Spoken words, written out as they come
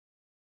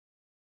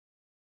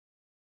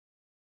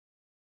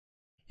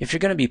If you're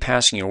going to be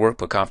passing your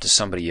workbook off to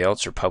somebody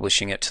else or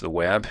publishing it to the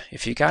web,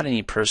 if you got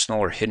any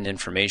personal or hidden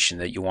information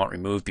that you want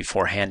removed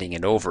before handing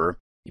it over,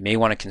 you may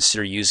want to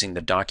consider using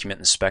the document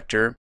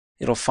inspector.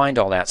 It'll find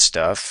all that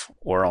stuff,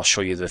 or I'll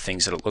show you the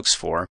things that it looks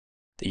for,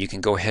 that you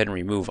can go ahead and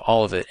remove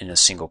all of it in a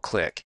single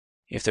click.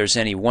 If there's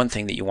any one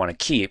thing that you want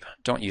to keep,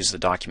 don't use the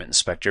document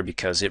inspector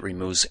because it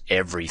removes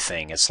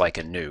everything. It's like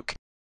a nuke.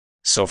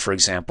 So for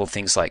example,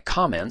 things like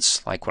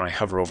comments, like when I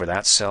hover over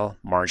that cell,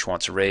 Marge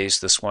wants a raise,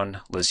 this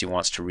one, Lizzie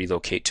wants to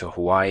relocate to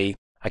Hawaii.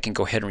 I can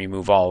go ahead and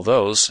remove all of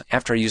those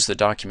after I use the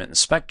document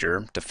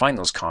inspector to find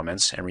those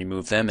comments and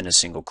remove them in a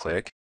single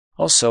click.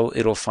 Also,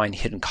 it'll find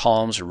hidden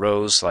columns or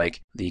rows,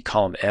 like the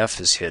column F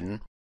is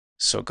hidden.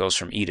 So it goes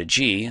from E to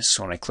G.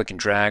 So when I click and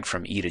drag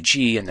from E to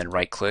G and then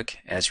right click,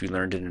 as we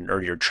learned in an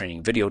earlier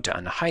training video, to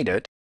unhide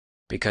it,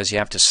 because you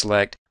have to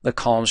select the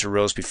columns or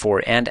rows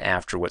before and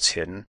after what's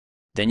hidden,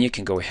 then you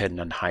can go ahead and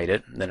unhide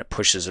it. And then it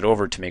pushes it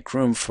over to make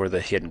room for the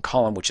hidden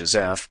column, which is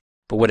F.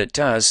 But what it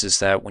does is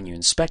that when you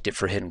inspect it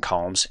for hidden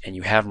columns and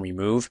you have them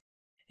removed,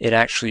 it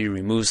actually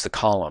removes the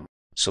column.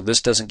 So this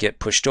doesn't get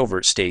pushed over,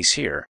 it stays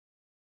here.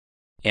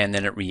 And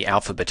then it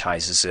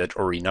re-alphabetizes it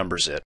or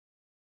renumbers it.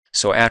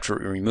 So after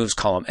it removes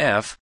column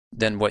F,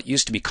 then what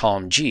used to be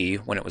column G,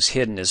 when it was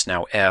hidden, is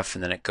now F,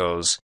 and then it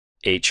goes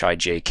H, I,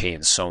 J, K,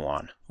 and so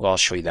on. Well, I'll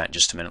show you that in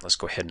just a minute. Let's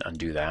go ahead and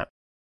undo that.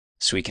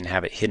 So we can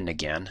have it hidden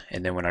again.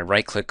 And then when I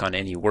right-click on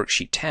any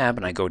worksheet tab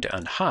and I go to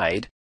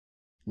unhide,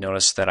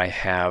 notice that I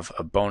have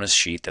a bonus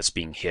sheet that's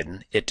being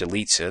hidden. It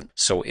deletes it,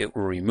 so it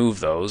will remove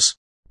those.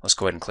 Let's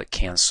go ahead and click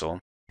cancel.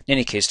 In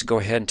any case, to go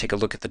ahead and take a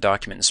look at the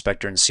document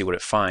inspector and see what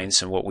it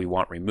finds and what we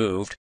want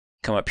removed,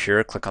 come up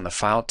here, click on the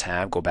File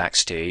tab, go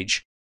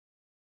Backstage,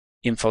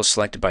 Info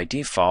selected by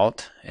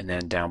default, and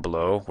then down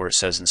below where it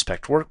says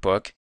Inspect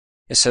Workbook,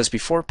 it says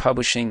before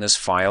publishing this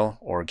file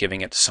or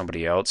giving it to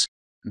somebody else,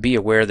 be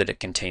aware that it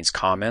contains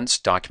comments,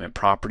 document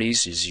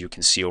properties, as you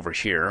can see over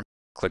here.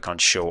 Click on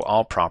Show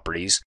All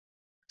Properties.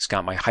 It's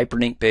got my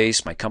hyperlink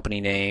base, my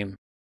company name,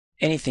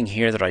 anything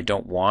here that I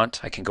don't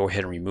want, I can go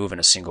ahead and remove in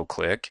a single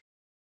click.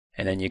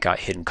 And then you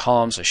got hidden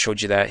columns, I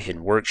showed you that,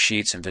 hidden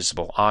worksheets,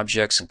 invisible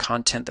objects, and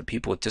content that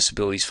people with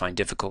disabilities find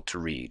difficult to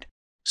read.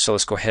 So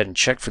let's go ahead and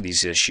check for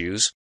these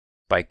issues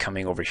by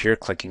coming over here,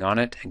 clicking on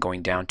it, and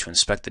going down to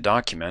inspect the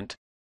document.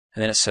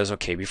 And then it says,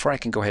 okay, before I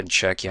can go ahead and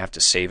check, you have to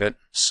save it.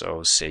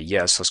 So say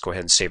yes, let's go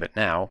ahead and save it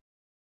now.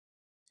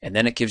 And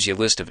then it gives you a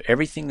list of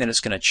everything that it's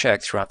going to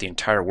check throughout the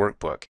entire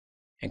workbook,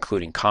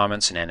 including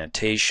comments and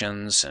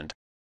annotations, and,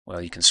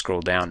 well, you can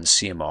scroll down and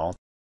see them all.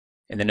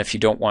 And then if you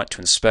don't want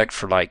to inspect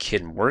for like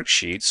hidden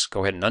worksheets,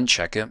 go ahead and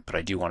uncheck it, but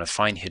I do want to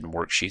find hidden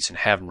worksheets and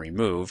have them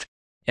removed.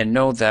 And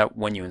know that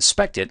when you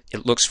inspect it,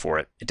 it looks for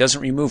it. It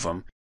doesn't remove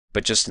them,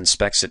 but just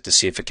inspects it to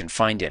see if it can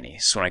find any.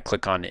 So when I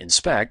click on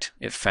Inspect,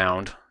 it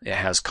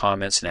has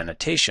comments and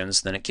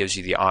annotations, then it gives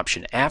you the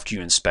option after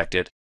you inspect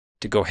it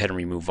to go ahead and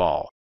remove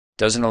all.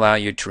 It doesn't allow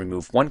you to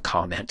remove one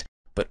comment,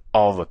 but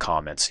all the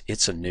comments.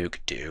 It's a nuke,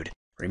 dude.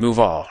 Remove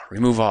all,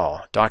 remove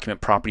all. Document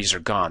properties are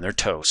gone, they're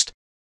toast.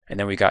 And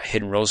then we got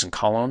hidden rows and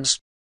columns.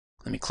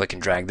 Let me click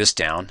and drag this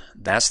down.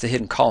 That's the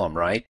hidden column,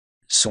 right?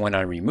 So when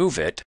I remove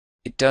it,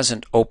 it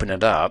doesn't open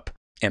it up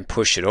and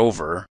push it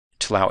over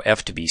to allow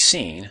F to be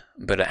seen,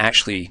 but it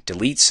actually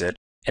deletes it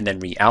and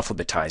then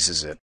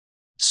re-alphabetizes it.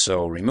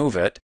 So remove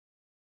it.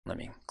 Let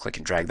me click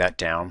and drag that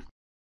down.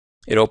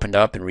 It opened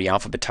up and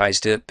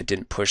re-alphabetized it, but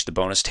didn't push the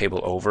bonus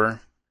table over.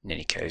 In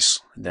any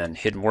case, then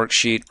hidden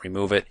worksheet,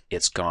 remove it,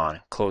 it's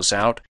gone. Close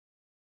out.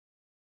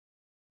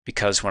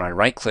 Because when I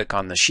right-click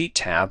on the Sheet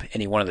tab,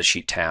 any one of the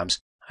Sheet tabs,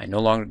 I no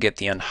longer get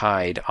the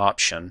Unhide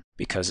option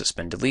because it's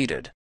been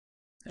deleted.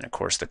 And of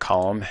course the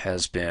column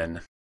has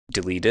been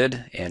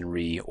deleted and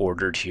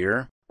reordered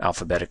here,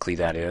 alphabetically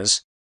that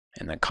is.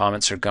 And the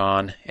comments are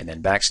gone, and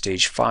then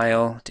Backstage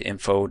File to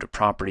Info to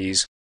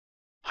Properties,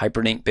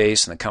 hyperlink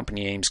base and the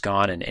company name's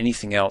gone, and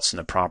anything else in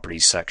the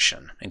Properties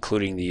section,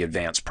 including the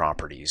Advanced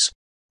Properties.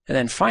 And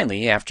then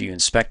finally, after you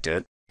inspect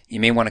it,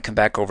 you may want to come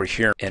back over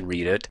here and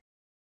read it.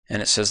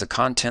 And it says the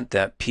content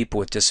that people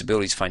with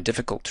disabilities find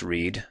difficult to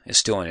read is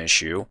still an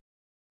issue.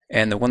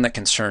 And the one that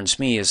concerns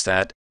me is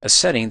that a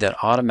setting that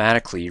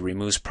automatically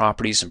removes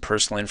properties and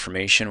personal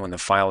information when the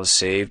file is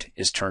saved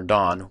is turned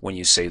on when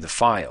you save the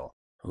file.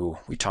 Ooh,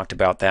 we talked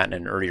about that in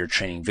an earlier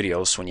training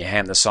video, so when you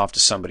hand this off to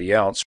somebody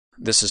else,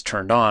 this is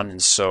turned on,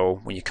 and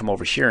so when you come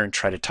over here and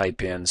try to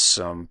type in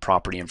some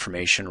property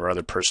information or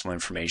other personal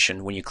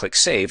information, when you click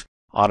Save,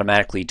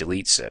 automatically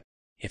deletes it.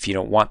 If you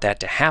don't want that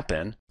to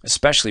happen,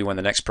 especially when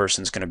the next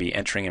person is going to be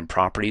entering in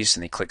properties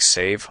and they click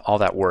Save, all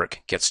that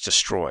work gets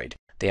destroyed.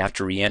 They have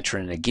to re-enter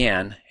it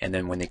again, and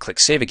then when they click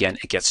Save again,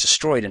 it gets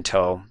destroyed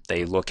until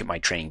they look at my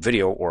training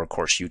video, or of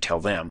course you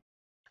tell them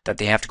that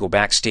they have to go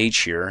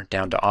backstage here,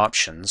 down to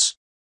Options,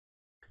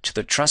 to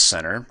the Trust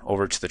Center,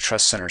 over to the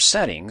Trust Center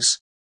Settings,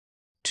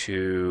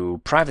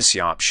 to Privacy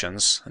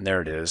Options, and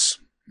there it is.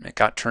 It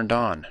got turned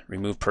on.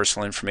 Remove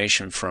personal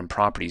information from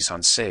properties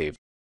on Save.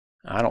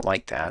 I don't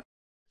like that.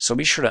 So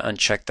be sure to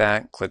uncheck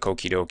that, click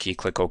Okie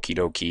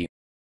dokie,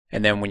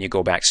 And then when you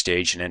go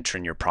backstage and enter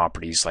in your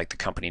properties like the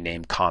company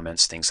name,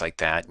 comments, things like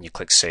that, and you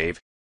click Save,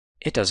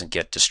 it doesn't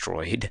get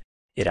destroyed.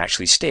 It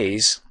actually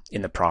stays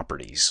in the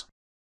properties.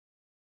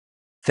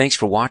 Thanks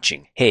for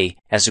watching. Hey,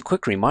 as a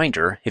quick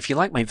reminder, if you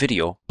like my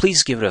video,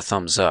 please give it a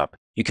thumbs up.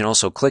 You can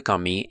also click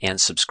on me and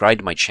subscribe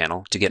to my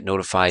channel to get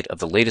notified of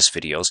the latest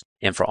videos.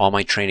 And for all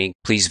my training,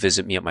 please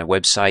visit me at my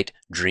website,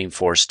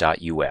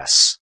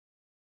 dreamforce.us.